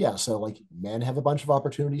 So yeah, so like men have a bunch of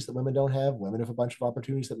opportunities that women don't have. Women have a bunch of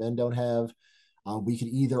opportunities that men don't have. We could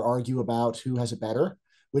either argue about who has it better,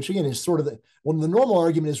 which again is sort of the normal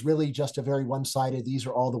argument is really just a very one-sided. These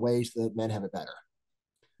are all the ways that men have it better.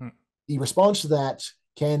 Hmm. The response to that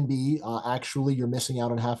can be actually you're missing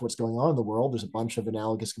out on half what's going on in the world. There's a bunch of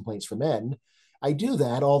analogous complaints for men. I do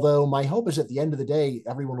that, although my hope is at the end of the day,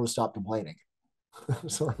 everyone will stop complaining.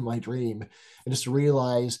 Sort of my dream. And just to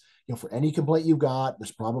realize, for any complaint you got,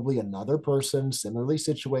 there's probably another person similarly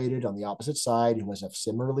situated on the opposite side who has a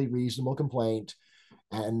similarly reasonable complaint.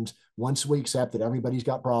 And once we accept that everybody's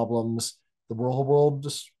got problems, the whole world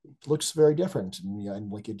just looks very different.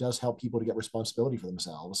 And like it does help people to get responsibility for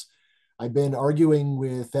themselves. I've been arguing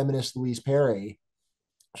with feminist Louise Perry.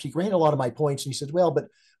 She granted a lot of my points, and he said, well, but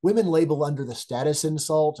women label under the status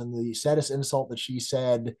insult, and the status insult that she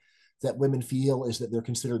said that women feel is that they're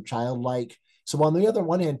considered childlike. So on the other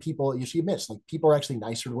one hand, she admits, like people are actually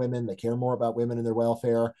nicer to women. They care more about women and their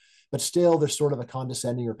welfare, but still there's sort of a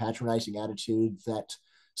condescending or patronizing attitude that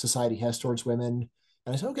society has towards women.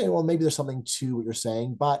 And I said, okay, well, maybe there's something to what you're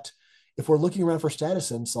saying, but if we're looking around for status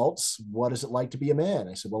insults, what is it like to be a man?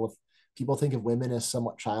 I said, well, if people think of women as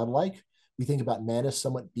somewhat childlike, we think about men as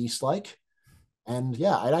somewhat beast-like. And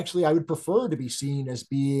yeah, I would prefer to be seen as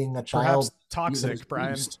being a Perhaps child that is toxic, a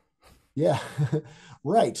Bryan. beast. Yeah,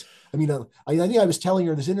 right. I mean, I think I was telling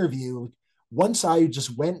her in this interview, once I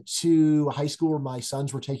just went to high school where my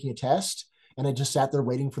sons were taking a test, and I just sat there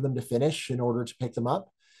waiting for them to finish in order to pick them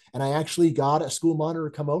up. And I actually got a school monitor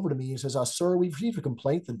to come over to me and says, sir, we've received a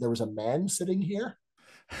complaint that there was a man sitting here.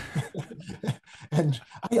 And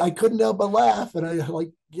I couldn't help but laugh. And I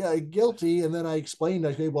like, yeah, guilty. And then I explained,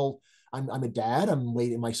 I say, well, I'm a dad. I'm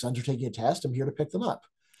waiting. My sons are taking a test. I'm here to pick them up.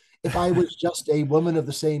 If I was just a woman of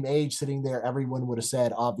the same age sitting there, everyone would have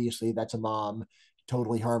said, obviously, that's a mom,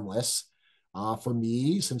 totally harmless. For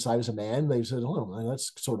me, since I was a man, they said, oh,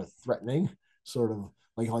 that's sort of threatening, sort of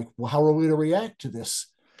well, how are we to react to this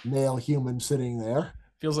male human sitting there?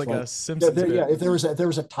 Feels It's like like, a Simpsons yeah, bit. if there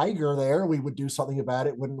was a tiger there, we would do something about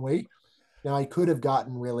it, wouldn't we? Now I could have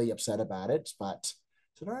gotten really upset about it, but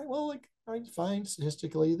I said, all right, well, like, all right, fine.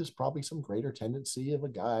 Statistically, there's probably some greater tendency of a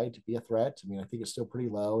guy to be a threat. I mean, I think it's still pretty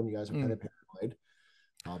low, and you guys are kind Mm. of paranoid.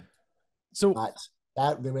 Um, So but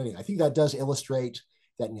that, I think that does illustrate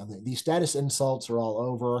that, these status insults are all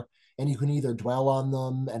over, and you can either dwell on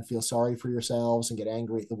them and feel sorry for yourselves and get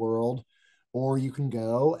angry at the world, or you can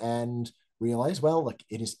go and realize, well, look,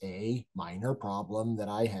 it is a minor problem that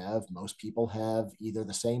I have. Most people have either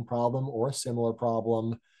the same problem or a similar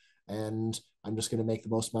problem, and I'm just going to make the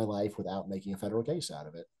most of my life without making a federal case out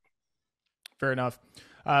of it. fair enough.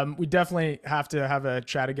 We definitely have to have a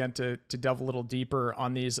chat again to delve a little deeper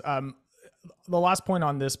on these. The last point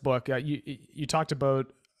on this book, you talked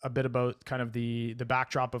about a bit about kind of the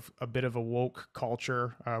backdrop of a bit of a woke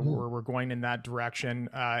culture Mm. where we're going in that direction.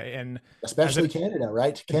 And as Especially an Canada,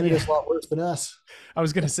 right? yeah, Canada's a lot worse than us. I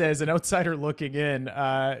was going to say, as an outsider looking in,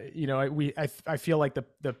 I feel like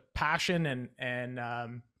the passion and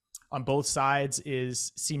on both sides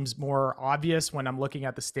is seems more obvious when I'm looking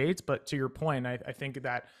at the states. But to your point, I think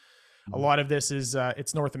that a lot of this is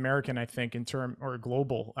it's North American, I think, in term or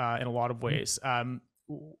global in a lot of ways.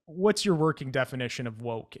 What's your working definition of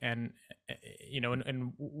woke, and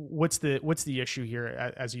and what's the issue here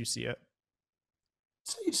as you see it?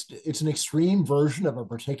 It's an extreme version of a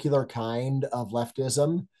particular kind of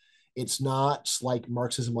leftism. It's not like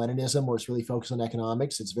Marxism Leninism, where it's really focused on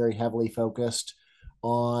economics. It's very heavily focused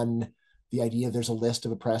on the idea there's a list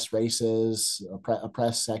of oppressed races,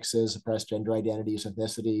 oppressed sexes, oppressed gender identities,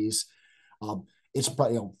 ethnicities. It's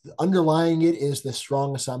underlying it is the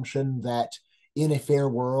strong assumption that in a fair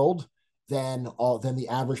world, then the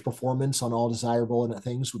average performance on all desirable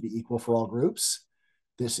things would be equal for all groups.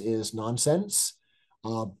 This is nonsense.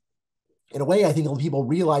 Um, in a way, I think people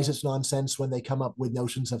realize it's nonsense when they come up with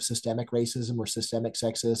notions of systemic racism or systemic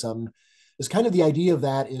sexism. Is kind of the idea of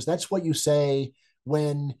that is that's what you say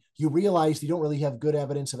when you realize you don't really have good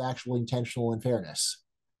evidence of actual intentional unfairness.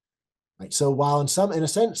 Right. So while in a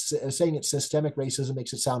sense, saying it's systemic racism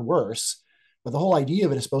makes it sound worse, but the whole idea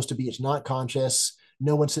of it is supposed to be it's not conscious.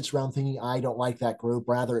 No one sits around thinking I don't like that group.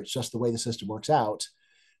 Rather, it's just the way the system works out.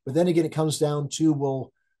 But then again, it comes down to,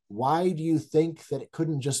 well, why do you think that it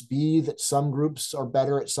couldn't just be that some groups are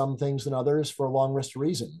better at some things than others for a long list of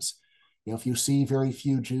reasons? If you see very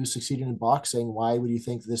few Jews succeeding in boxing, why would you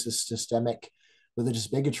think this is systemic religious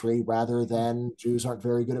bigotry rather than Jews aren't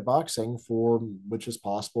very good at boxing, for which is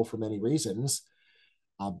possible for many reasons?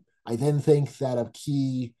 I then think that a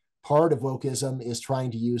key part of wokeism is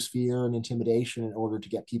trying to use fear and intimidation in order to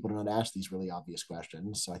get people to not ask these really obvious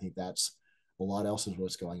questions. So I think that's a lot else is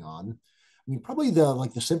what's going on. I mean, probably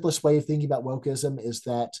the simplest way of thinking about wokeism is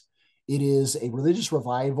that it is a religious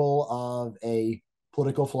revival of a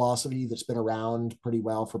political philosophy that's been around pretty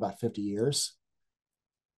well for about 50 years.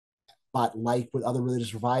 But like with other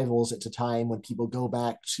religious revivals, it's a time when people go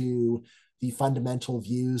back to the fundamental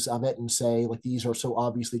views of it and say, like, these are so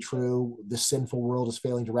obviously true. This sinful world is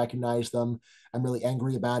failing to recognize them. I'm really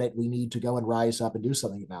angry about it. We need to go and rise up and do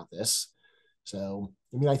something about this. So,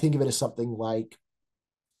 I mean, I think of it as something like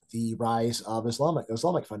the rise of Islamic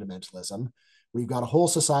fundamentalism, where you've got a whole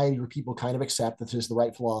society where people kind of accept that this is the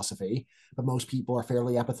right philosophy, but most people are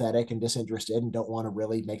fairly apathetic and disinterested and don't want to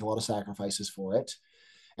really make a lot of sacrifices for it.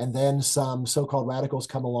 And then some so-called radicals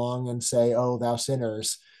come along and say, "Oh, thou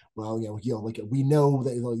sinners! Well, like we know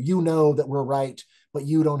that that we're right, but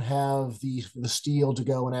you don't have the steel to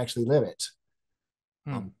go and actually live it."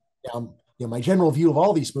 Hmm. Um, my general view of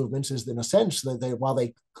all these movements is, in a sense, that while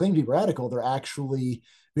they claim to be radical, they're actually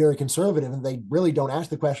very conservative, and they really don't ask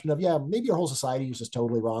the question of, yeah, maybe our whole society was just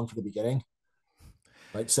totally wrong from the beginning,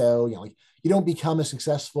 right? So, like, you don't become a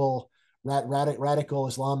successful radical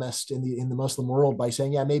Islamist in the Muslim world by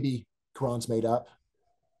saying, yeah, maybe Quran's made up,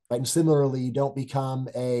 right? And similarly, you don't become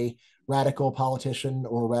a radical politician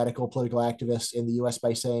or radical political activist in the U.S.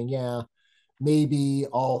 by saying, yeah, maybe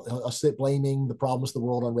all blaming the problems of the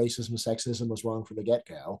world on racism and sexism was wrong from the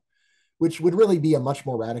get-go, which would really be a much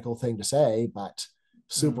more radical thing to say, but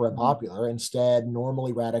Hmm. super unpopular. Instead,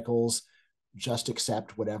 normally radicals just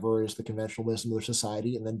accept whatever is the conventional wisdom of their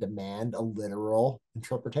society and then demand a literal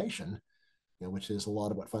interpretation, which is a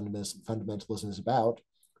lot of what fundamentalism is about.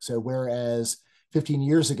 So whereas 15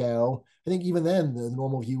 years ago, I think even then the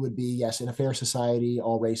normal view would be, yes, in a fair society,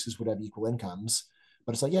 all races would have equal incomes.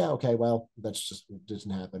 But it's like, yeah, okay, well, that's just it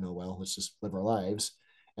doesn't happen. Oh well, let's just live our lives.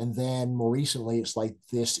 And then more recently, it's like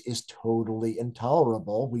this is totally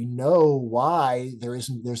intolerable. We know why there's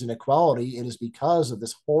inequality. It is because of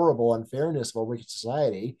this horrible unfairness of our wicked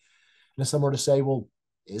society. And if someone were to say, well,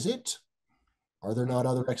 is it? Are there Hmm. not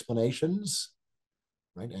other explanations?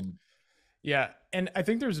 Right. And Yeah, and I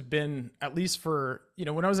think there's been, at least for,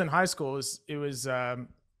 when I was in high school, it was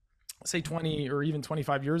say 20 or even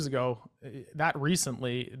 25 years ago, that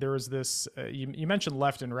recently there was this, you mentioned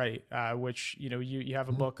left and right, which, you have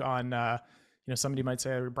a Mhm. book on, somebody might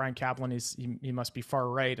say Bryan Caplan, he must be far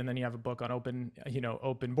right. And then you have a book on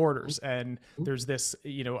open borders. And there's this,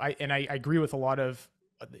 I agree with a lot of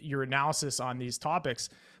your analysis on these topics.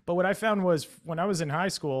 But what I found was when I was in high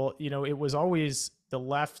school, it was always the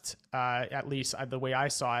left, at least the way I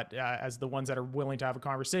saw it, as the ones that are willing to have a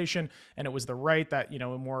conversation, and it was the right that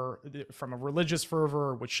more from a religious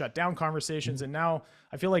fervor would shut down conversations. Mhm. And now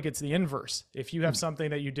I feel like it's the inverse. If you have Mhm. something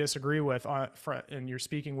that you disagree with, and you're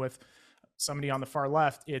speaking with somebody on the far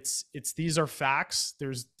left, it's these are facts.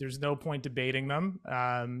 There's no point debating them.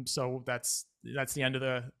 So that's the end of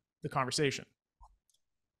the conversation.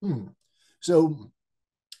 Hmm. So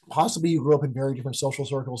possibly you grew up in very different social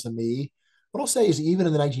circles than me. What I'll say is, even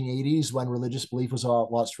in the 1980s, when religious belief was a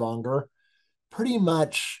lot stronger, pretty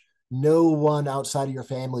much no one outside of your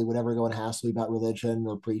family would ever go and hassle you about religion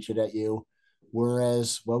or preach it at you.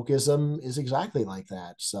 Whereas wokeism is exactly like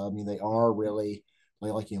that. So, I mean, they are really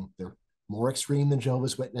they're more extreme than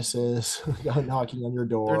Jehovah's Witnesses knocking on your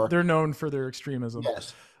They're door. they're known for their extremism.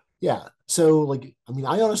 Yes. Yeah. So, I mean,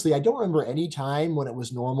 I honestly, I don't remember any time when it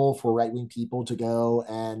was normal for right wing people to go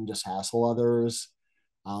and just hassle others.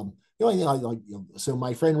 The only thing so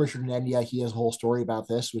my friend Richard in India, he has a whole story about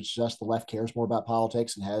this, which is just the left cares more about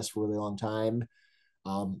politics and has for a really long time.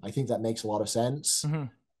 I think that makes a lot of sense.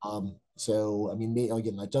 Mm-hmm. So, I mean,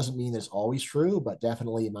 again, that doesn't mean it's always true, but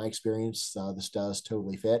definitely in my experience, this does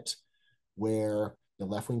totally fit. Where the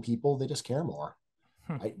left wing people, they just care more,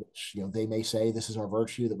 right? Which, they may say this is our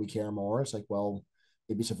virtue that we care more. It's like, well,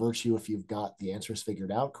 maybe it's a virtue if you've got the answers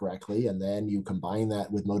figured out correctly, and then you combine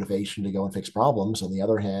that with motivation to go and fix problems. On the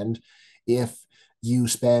other hand, if you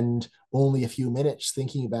spend only a few minutes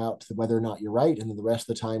thinking about whether or not you're right, and then the rest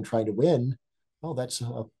of the time trying to win, well, that's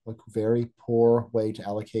a very poor way to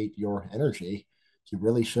allocate your energy. You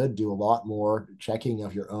really should do a lot more checking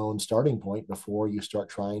of your own starting point before you start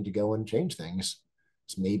trying to go and change things.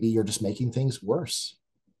 So maybe you're just making things worse.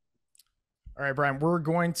 All right, Bryan, we're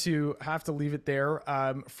going to have to leave it there.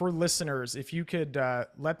 For listeners, if you could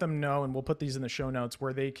let them know, and we'll put these in the show notes,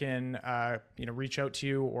 where they can, reach out to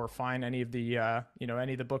you or find any of the,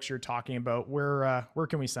 any of the books you're talking about. Where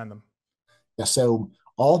can we send them? Yeah, so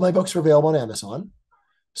all of my books are available on Amazon.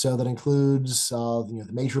 So that includes the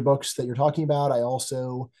major books that you're talking about. I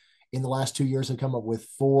also, in the last 2 years, have come up with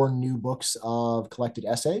 4 new books of collected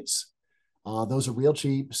essays. Those are real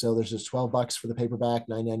cheap. So there's just $12 for the paperback,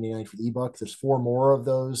 $9.99 for the ebook. There's 4 more of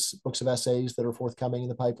those books of essays that are forthcoming in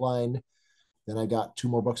the pipeline. Then I got 2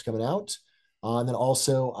 more books coming out. And then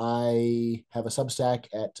also I have a Substack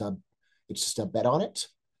at it's just a bet on it.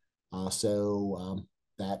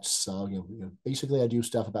 That's basically I do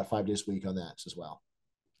stuff about 5 days a week on that as well.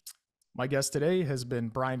 My guest today has been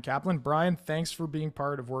Bryan Caplan. Bryan, thanks for being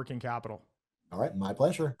part of Working Capital. All right, my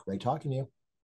pleasure. Great talking to you.